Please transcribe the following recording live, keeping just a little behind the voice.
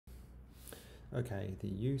Okay, the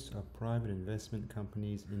use of private investment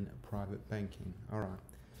companies in private banking. Alright.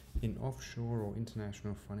 In offshore or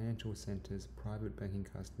international financial centers, private banking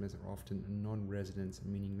customers are often non-residents,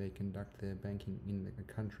 meaning they conduct their banking in a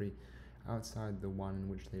country outside the one in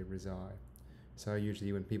which they reside. So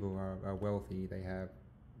usually when people are wealthy, they have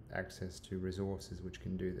access to resources which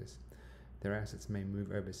can do this. Their assets may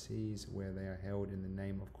move overseas where they are held in the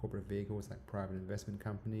name of corporate vehicles like private investment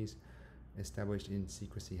companies established in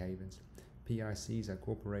secrecy havens. PICs are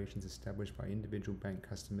corporations established by individual bank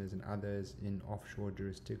customers and others in offshore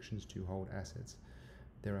jurisdictions to hold assets.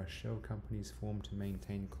 There are shell companies formed to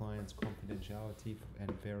maintain clients' confidentiality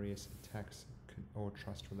and various tax or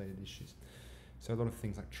trust-related issues. So a lot of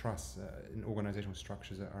things like trusts and organizational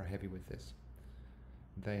structures are heavy with this.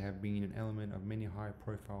 They have been an element of many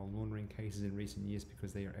high-profile laundering cases in recent years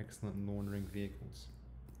because they are excellent laundering vehicles.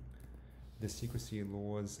 The secrecy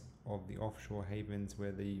laws of the offshore havens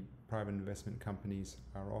where the private investment companies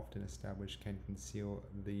are often established can conceal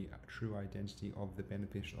the true identity of the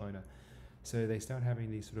beneficial owner. So they start having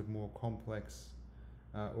these sort of more complex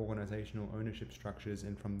organizational ownership structures,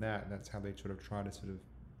 and from that's how they sort of try to sort of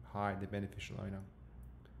hide the beneficial owner.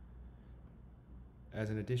 As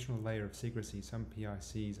an additional layer of secrecy, some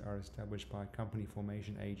PICs are established by company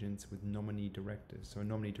formation agents with nominee directors. So a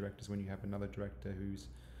nominee director is when you have another director who's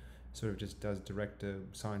sort of just does director,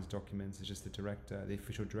 signs documents, is just the director, the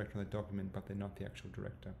official director on the document, but they're not the actual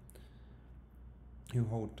director, who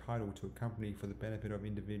hold title to a company for the benefit of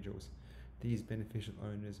individuals. These beneficial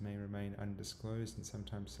owners may remain undisclosed and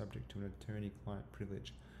sometimes subject to an attorney-client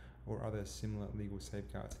privilege or other similar legal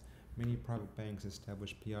safeguards. Many private banks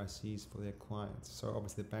establish PICs for their clients, so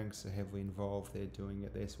obviously the banks are heavily involved, they're doing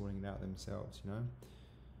it, they're sorting it out themselves, you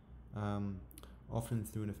know. Often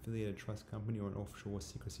through an affiliated trust company or an offshore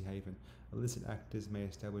secrecy haven. Illicit actors may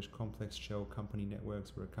establish complex shell company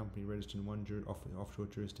networks where a company registered in one offshore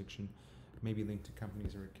jurisdiction may be linked to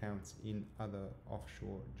companies or accounts in other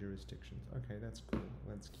offshore jurisdictions. Okay, that's cool.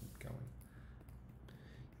 Let's keep going.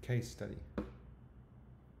 Case study.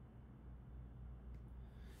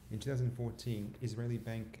 In 2014, Israeli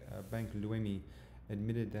bank Leumi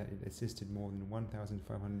admitted that it assisted more than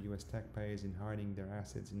 1,500 US taxpayers in hiding their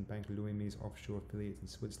assets in Bank Leumi's offshore affiliates in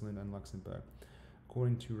Switzerland and Luxembourg.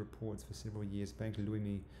 According to reports, for several years, Bank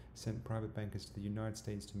Leumi sent private bankers to the United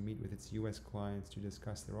States to meet with its US clients to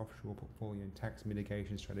discuss their offshore portfolio and tax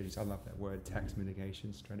mitigation strategies. I love that word, tax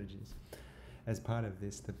mitigation strategies. As part of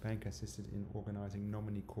this, the bank assisted in organizing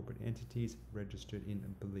nominee corporate entities registered in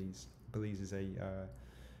Belize. Belize is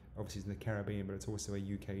obviously it's in the Caribbean, but it's also a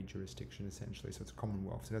UK jurisdiction essentially, so it's a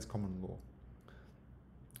Commonwealth, so that's common law.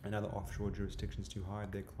 And other offshore jurisdictions to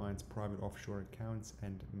hide their clients' private offshore accounts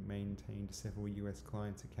and maintained several US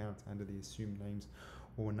clients' accounts under the assumed names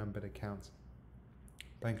or numbered accounts.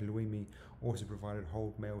 Bank Leumi also provided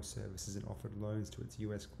hold mail services and offered loans to its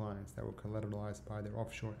US clients that were collateralized by their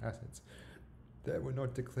offshore assets that were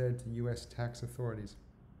not declared to US tax authorities.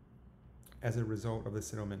 As a result of the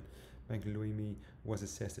settlement, Bank Leumi was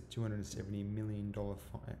assessed at $270 million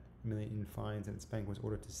in fines, and its bank was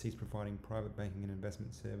ordered to cease providing private banking and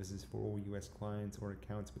investment services for all US clients or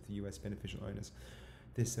accounts with the US beneficial owners.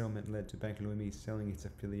 This settlement led to Bank Leumi selling its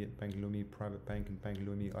affiliate Bank Leumi Private Bank and Bank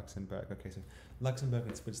Leumi Luxembourg. Okay, so Luxembourg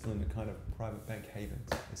and Switzerland are kind of private bank havens,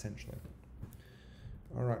 essentially.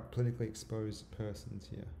 Alright, politically exposed persons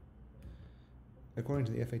here. According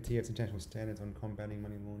to the FATF's International Standards on Combating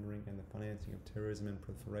Money Laundering and the Financing of Terrorism and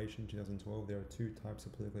Proliferation 2012, there are two types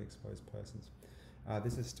of politically exposed persons.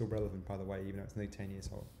 This is still relevant, by the way, even though it's nearly 10 years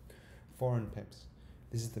old. Foreign PEPs.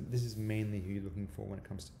 This is mainly who you're looking for when it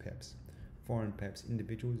comes to PEPs. Foreign PEPs,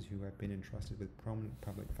 individuals who have been entrusted with prominent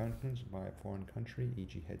public functions by a foreign country,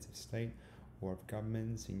 e.g. heads of state or of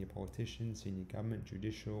government, senior politicians, senior government,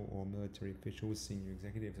 judicial or military officials, senior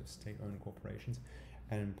executives of state-owned corporations,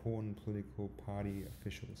 and important political party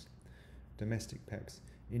officials. Domestic PEPs,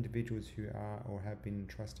 individuals who are or have been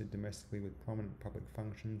entrusted domestically with prominent public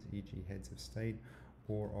functions, e.g. heads of state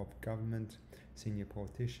or of government, senior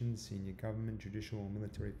politicians, senior government, judicial or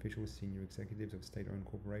military officials, senior executives of state-owned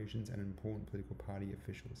corporations, and important political party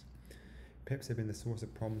officials. PEPs have been the source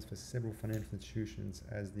of problems for several financial institutions,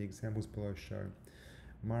 as the examples below show.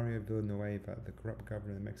 Mario Villanueva, the corrupt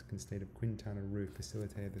governor of the Mexican state of Quintana Roo,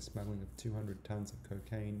 facilitated the smuggling of 200 tons of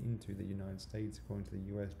cocaine into the United States, according to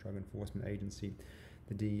the U.S. Drug Enforcement Agency,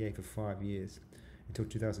 the DEA, for 5 years, until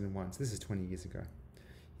 2001. So this is 20 years ago.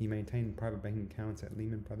 He maintained private banking accounts at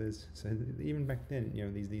Lehman Brothers. So even back then, you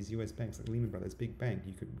know, these U.S. banks like Lehman Brothers, big bank,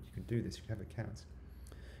 you could do this. You could have accounts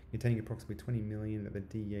containing approximately $20 million that the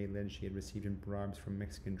DEA alleged he had received in bribes from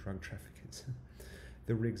Mexican drug traffickers.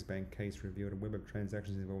 The Riggs Bank case revealed a web of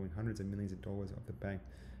transactions involving hundreds of millions of dollars of the bank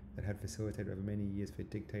that had facilitated over many years for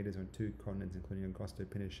dictators on 2 continents, including Augusto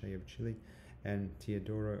Pinochet of Chile and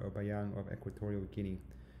Teodoro Obiang of Equatorial Guinea.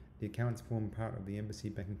 The accounts formed part of the embassy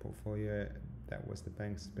banking portfolio that was the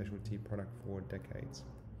bank's specialty product for decades.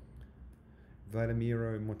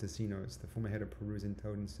 Vladimiro Montesinos, the former head of Peru's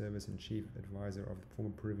intelligence service and chief advisor of the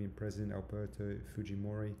former Peruvian president Alberto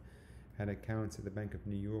Fujimori, had accounts at the Bank of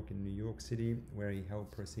New York in New York City, where he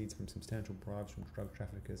held proceeds from substantial bribes from drug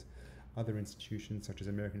traffickers. Other institutions such as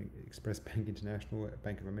American Express Bank International,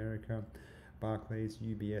 Bank of America, Barclays,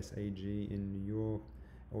 UBS AG in New York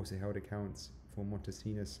also held accounts for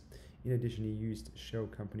Montesinos. In addition, he used shell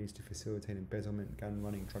companies to facilitate embezzlement, gun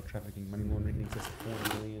running, drug trafficking, money laundering in excess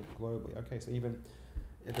of $4 billion globally. Okay, so even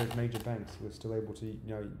if those major banks were still able to,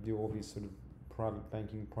 do all these sort of private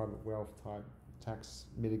banking, private wealth type tax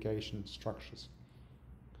mitigation structures.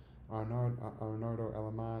 Arnoldo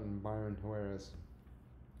Alemán and Byron Juarez,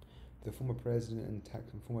 the former president and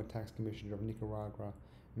former tax commissioner of Nicaragua,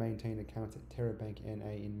 maintained accounts at Terra Bank NA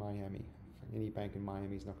in Miami. Any bank in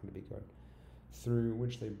Miami is not going to be good. Through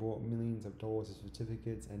which they bought millions of dollars of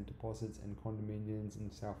certificates and deposits and condominiums in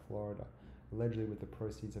South Florida, allegedly with the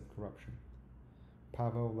proceeds of corruption.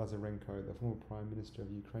 Pavel Lazarenko, the former prime minister of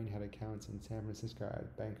Ukraine, had accounts in San Francisco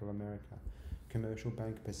at Bank of America, Commercial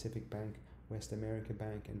Bank, Pacific Bank, West America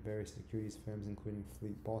Bank, and various securities firms including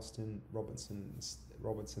Fleet Boston,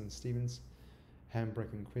 Robertson Stevens,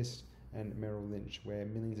 Hambrecht and Quist, and Merrill Lynch, where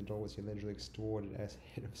millions of dollars he allegedly extorted as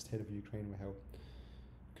head of state of Ukraine were held.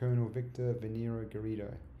 Colonel Victor Venero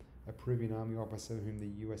Garrido, a Peruvian army officer whom the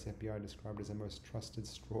US FBI described as the most trusted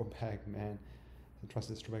straw bag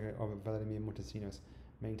of Vladimir Montesinos,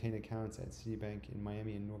 maintained accounts at Citibank in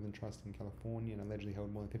Miami and Northern Trust in California, and allegedly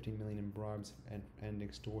held more than $15 million in bribes and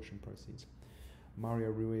extortion proceeds. Mario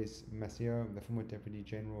Ruiz Maciel, the former Deputy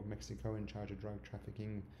General of Mexico in charge of drug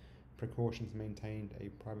trafficking precautions, maintained a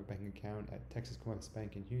private banking account at Texas Commerce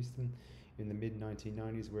Bank in Houston in the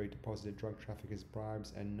mid-1990s, where he deposited drug traffickers'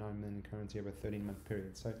 bribes and $9 million in currency over a 13-month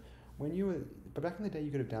period. So but back in the day,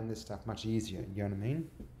 you could have done this stuff much easier, you know what I mean?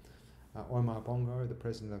 Omar Bongo, the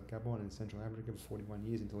president of Gabon in Central Africa for 41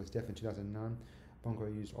 years until his death in 2009, Bongo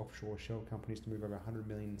used offshore shell companies to move over $100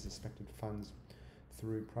 million in suspected funds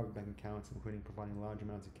through private bank accounts, including providing large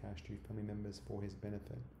amounts of cash to family members for his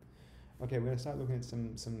benefit. Okay, we're going to start looking at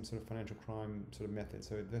some sort of financial crime sort of methods.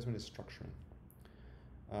 So the first one is structuring.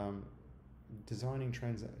 Designing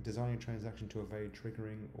a transaction to evade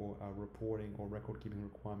triggering or reporting or record-keeping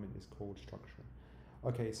requirement is called structuring.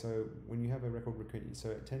 Okay, so when you have a record, so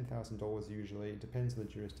at $10,000 usually, it depends on the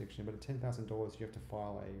jurisdiction, but at $10,000 you have to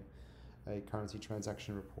file a currency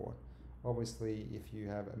transaction report. Obviously, if you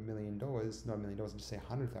have $1 million, not $1 million, just say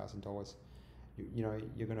 $100,000,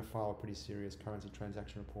 you're going to file a pretty serious currency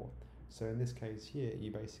transaction report. So in this case here,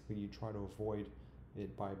 you try to avoid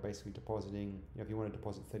it by basically depositing, if you want to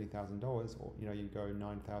deposit $30,000, or you go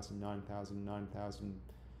 9,000, 9,000, 9,000,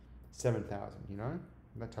 7,000,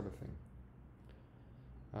 that type of thing.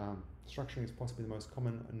 Structuring is possibly the most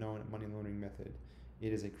common known money laundering method.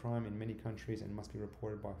 It is a crime in many countries and must be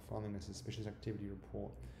reported by filing a suspicious activity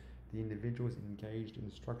report. The individuals engaged in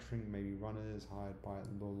structuring may be runners hired by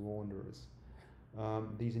the launderers.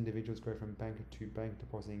 These individuals go from bank to bank,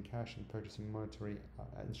 depositing cash and purchasing monetary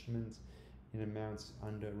instruments in amounts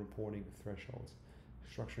under reporting thresholds.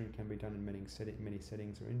 Structuring can be done in many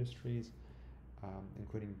settings or industries,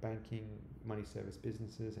 including banking, money service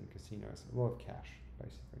businesses, and casinos. A lot of cash,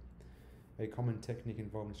 basically. A common technique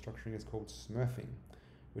involved in structuring is called smurfing,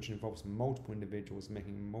 which involves multiple individuals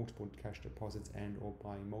making multiple cash deposits and or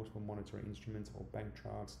buying multiple monetary instruments or bank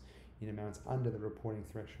drafts in amounts under the reporting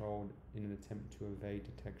threshold in an attempt to evade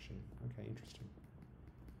detection. Okay, interesting.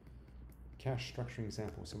 Cash structuring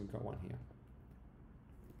example. So we've got one here.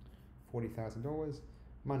 $40,000,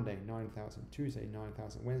 Monday 9,000, Tuesday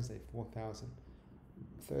 9,000, Wednesday 4,000,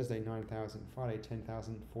 Thursday 9,000, Friday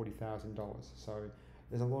 10,000, $40,000. So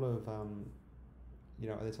there's a lot of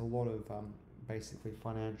basically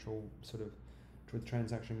financial sort of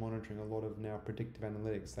transaction monitoring, a lot of now predictive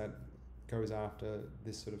analytics that goes after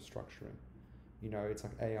this sort of structuring. It's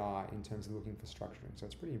like AI in terms of looking for structuring, so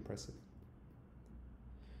it's pretty impressive.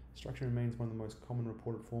 Structuring remains one of the most common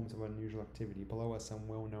reported forms of unusual activity. Below are some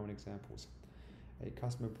well-known examples. A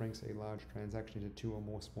customer brings a large transaction into 2 or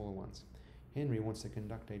more smaller ones. Henry wants to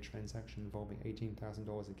conduct a transaction involving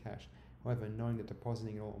 $18,000 in cash. However, knowing that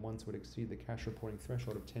depositing it all at once would exceed the cash reporting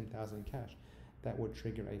threshold of $10,000 in cash, that would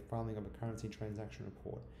trigger a filing of a currency transaction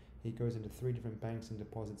report. He goes into 3 different banks and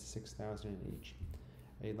deposits $6,000 in each.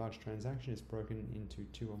 A large transaction is broken into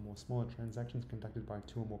 2 or more smaller transactions conducted by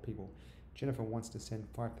 2 or more people. Jennifer wants to send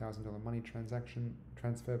 $5,000 money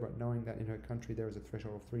transfer, but knowing that in her country there is a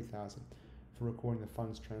threshold of $3,000. For recording the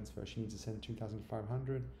funds transfer, she needs to send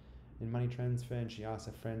 $2,500 in money transfer, and she asks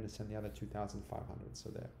a friend to send the other $2,500. So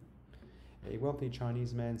there. A wealthy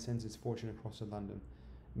Chinese man sends his fortune across to London.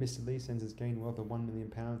 Mr. Lee sends his gained wealth of £1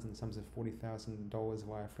 million and sums of $40,000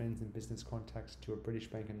 via friends and business contacts to a British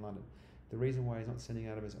bank in London. The reason why he's not sending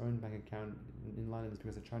out of his own bank account in London is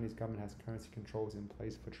because the Chinese government has currency controls in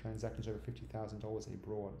place for transactions over $50,000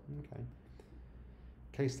 abroad. Okay.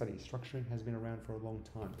 Case study. Structuring has been around for a long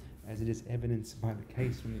time, as it is evidenced by the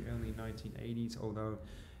case from the early 1980s. Although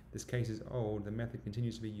this case is old, the method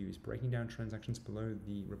continues to be used, breaking down transactions below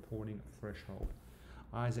the reporting threshold.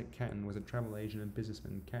 Isaac Catton was a travel agent and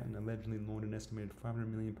businessman. Catton allegedly laundered an estimated $500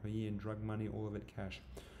 million per year in drug money, all of it cash.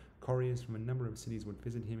 Couriers from a number of cities would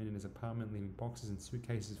visit him in his apartment, leaving boxes and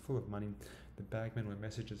suitcases full of money. The bagmen were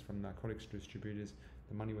messages from narcotics distributors.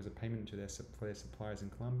 The money was a payment to for their suppliers in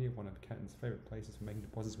Colombia. One of Catton's favorite places for making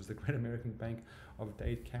deposits was the Great American Bank of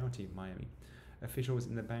Dade County, Miami. Officials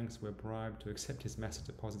in the banks were bribed to accept his massive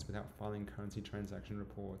deposits without filing currency transaction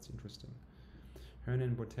reports. Interesting.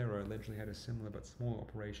 Hernan Botero allegedly had a similar but smaller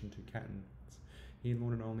operation to Catton's. He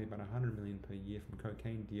laundered only about $100 million per year from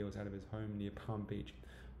cocaine deals out of his home near Palm Beach.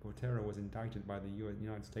 Botero was indicted by the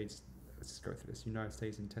United States. Let's just go through this. United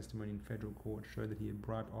States in testimony in federal court showed that he had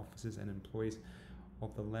bribed officers and employees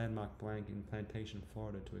of the Landmark Bank in Plantation,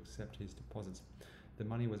 Florida, to accept his deposits. The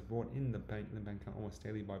money was brought in the bank account almost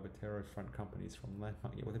daily by Botero front companies from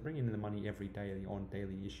Landmark. Yeah, well, they're bringing in the money every day on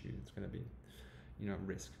daily issue. It's going to be,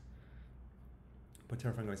 risk. Botero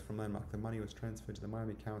front companies from Landmark. The money was transferred to the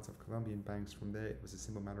Miami accounts of Colombian banks. From there, it was a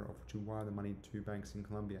simple matter of to wire the money to banks in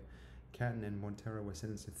Colombia. Catton and Montero were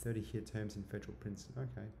sentenced to 30-year terms in federal prison.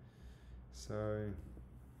 Okay, so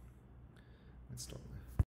let's stop there.